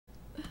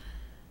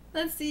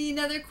Let's see,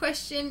 another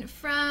question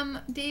from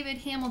David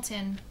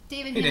Hamilton.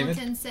 David Hey,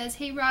 Hamilton David. says,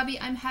 "Hey Robbie,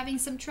 I'm having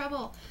some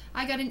trouble.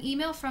 I got an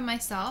email from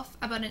myself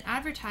about an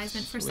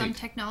advertisement for some Sweet.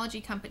 technology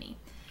company.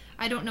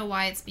 I don't know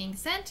why it's being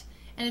sent,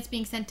 and it's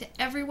being sent to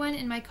everyone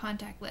in my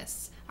contact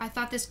lists. I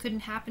thought this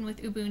couldn't happen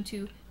with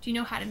Ubuntu. Do you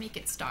know how to make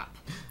it stop?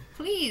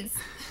 Please."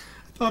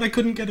 Thought I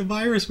couldn't get a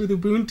virus with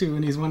Ubuntu,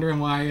 and he's wondering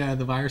why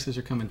the viruses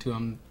are coming to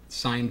him,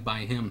 signed by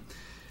him.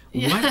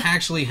 Yeah. What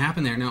actually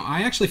happened there? Now,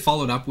 I actually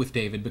followed up with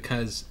David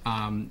because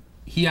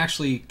he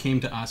actually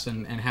came to us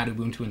and had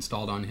Ubuntu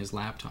installed on his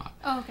laptop.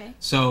 Oh, okay.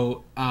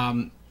 So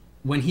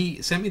when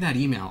he sent me that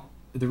email,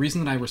 the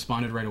reason that I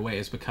responded right away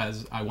is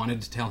because I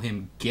wanted to tell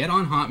him, get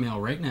on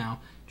Hotmail right now,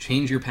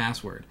 change your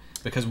password.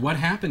 Because what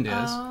happened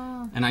is,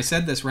 and I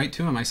said this right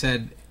to him, I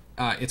said,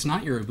 it's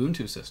not your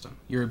Ubuntu system.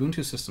 Your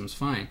Ubuntu system's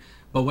fine.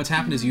 But what's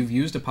happened is you've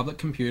used a public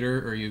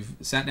computer, or you've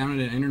sat down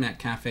at an internet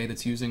cafe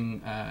that's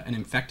using an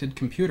infected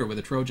computer with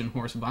a Trojan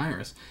horse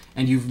virus,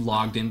 and you've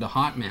logged into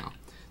Hotmail.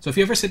 So if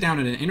you ever sit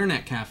down at an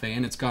internet cafe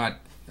and it's got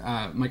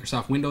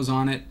Microsoft Windows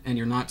on it, and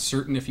you're not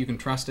certain if you can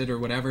trust it or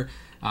whatever,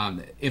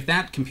 if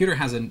that computer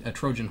has a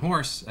Trojan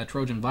horse, a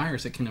Trojan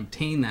virus, it can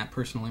obtain that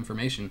personal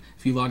information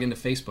if you log into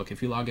Facebook,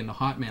 if you log into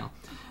Hotmail.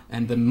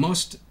 And the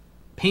most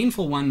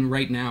painful one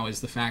right now is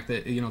the fact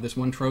that this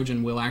one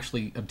Trojan will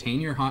actually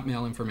obtain your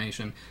Hotmail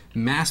information,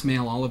 mass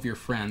mail all of your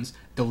friends,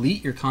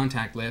 delete your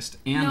contact list,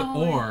 and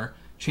or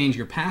change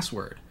your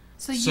password.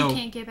 So you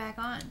can't get back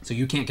on. So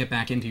you can't get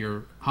back into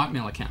your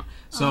Hotmail account.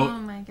 So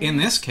my in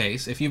this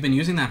case, if you've been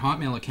using that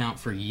Hotmail account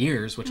for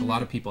years, which a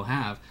lot of people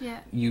have,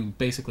 you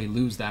basically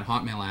lose that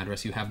Hotmail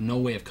address. You have no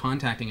way of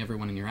contacting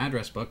everyone in your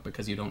address book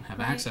because you don't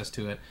have access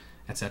to it,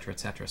 etc.,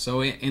 etc.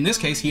 So in this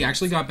case, he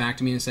actually got back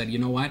to me and said, you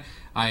know what,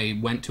 I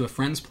went to a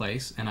friend's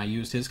place and I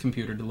used his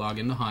computer to log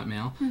into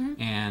Hotmail,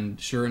 and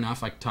sure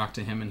enough, I talked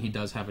to him and he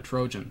does have a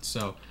Trojan.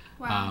 So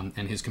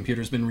and his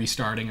computer's been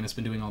restarting and it's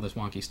been doing all this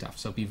wonky stuff.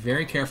 So be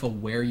very careful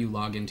where you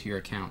log into your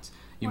accounts.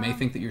 You may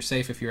think that you're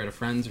safe if you're at a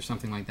friend's or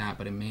something like that,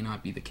 but it may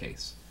not be the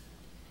case.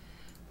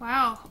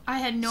 Wow, I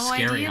had no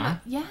Scary, idea. huh?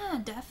 Yeah,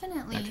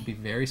 definitely. That could be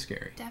very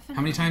scary. Definitely.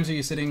 How many times are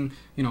you sitting,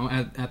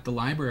 at the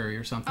library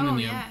or something,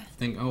 and you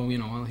think,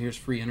 well, here's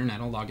free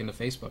internet, I'll log into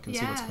Facebook and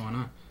see what's going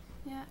on.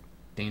 Yeah.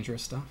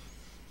 Dangerous stuff.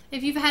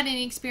 If you've had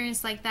any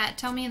experience like that,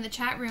 tell me in the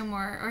chat room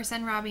or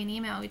send Robbie an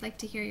email. We'd like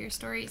to hear your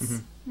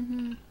stories.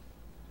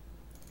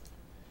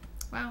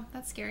 Wow,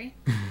 that's scary.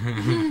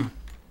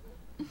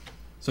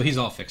 So he's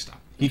all fixed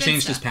up. He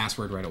changed his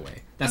password right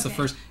away. That's the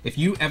first. If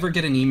you ever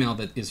get an email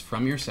that is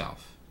from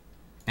yourself,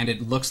 and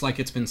it looks like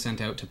it's been sent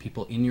out to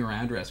people in your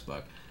address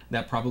book,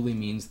 that probably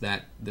means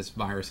that this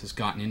virus has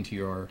gotten into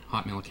your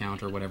Hotmail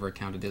account or whatever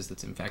account it is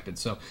that's infected.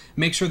 So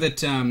make sure that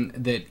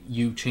that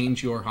you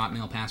change your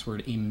Hotmail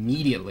password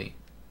immediately.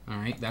 All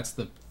right, that's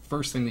the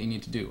first thing that you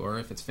need to do. Or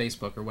if it's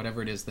Facebook or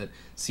whatever it is that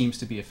seems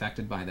to be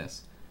affected by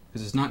this,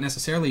 because it's not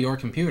necessarily your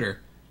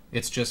computer.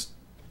 It's just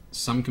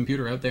some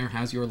computer out there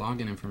has your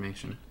login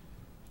information.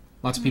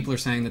 Lots of people are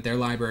saying that their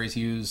libraries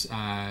use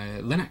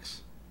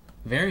Linux.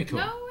 Very cool.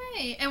 No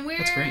way. And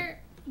That's great.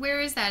 Where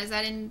is that? Is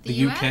that in the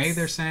US? US? UK,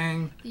 they're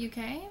saying. The UK?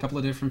 A couple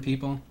of different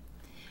people.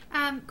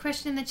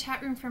 Question in the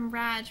chat room from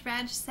Raj.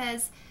 Raj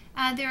says,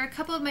 there are a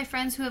couple of my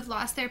friends who have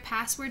lost their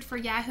password for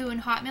Yahoo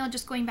and Hotmail,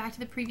 just going back to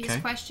the previous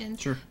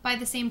questions, by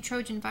the same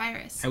Trojan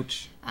virus.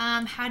 Ouch.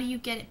 How do you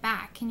get it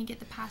back? Can you get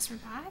the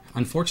password back?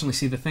 Unfortunately,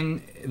 see, the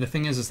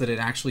thing is that it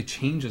actually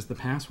changes the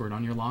password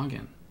on your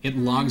login. It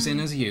logs in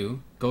as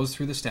you, goes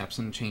through the steps,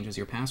 and changes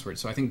your password.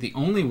 So I think the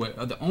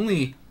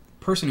only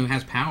person who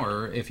has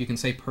power, if you can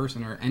say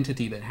person or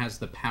entity that has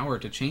the power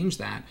to change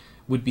that,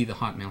 would be the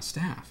Hotmail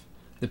staff,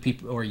 the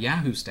people, or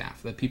Yahoo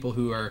staff, the people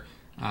who are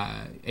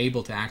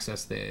able to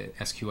access the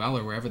SQL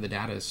or wherever the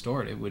data is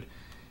stored. It would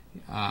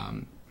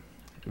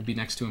be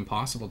next to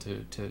impossible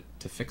to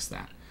fix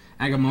that.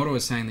 Agamotto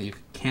is saying that you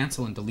could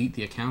cancel and delete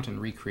the account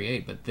and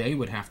recreate, but they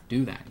would have to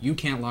do that. You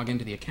can't log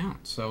into the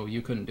account, so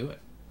you couldn't do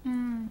it.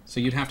 So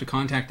you'd have to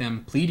contact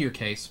them, plead your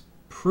case,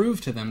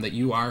 prove to them that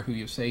you are who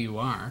you say you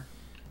are,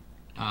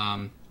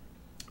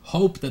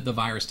 hope that the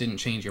virus didn't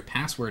change your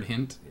password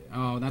hint.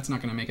 Oh, that's not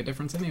going to make a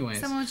difference anyways.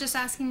 Someone was just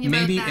asking you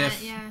about that.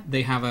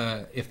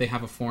 Maybe if they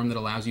have a form that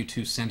allows you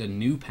to send a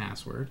new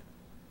password.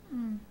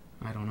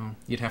 I don't know.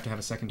 You'd have to have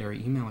a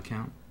secondary email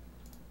account.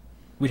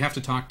 We'd have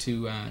to talk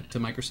to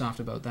Microsoft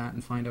about that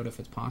and find out if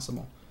it's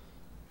possible.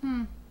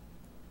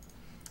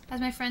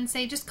 As my friends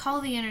say, just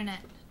call the internet.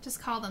 Just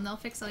call them. They'll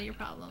fix all your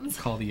problems.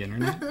 Call the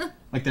internet?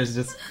 Like there's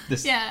just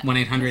this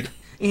 1-800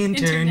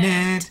 Internet.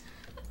 Internet.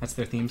 That's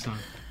their theme song.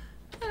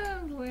 Oh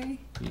boy.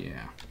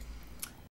 Yeah.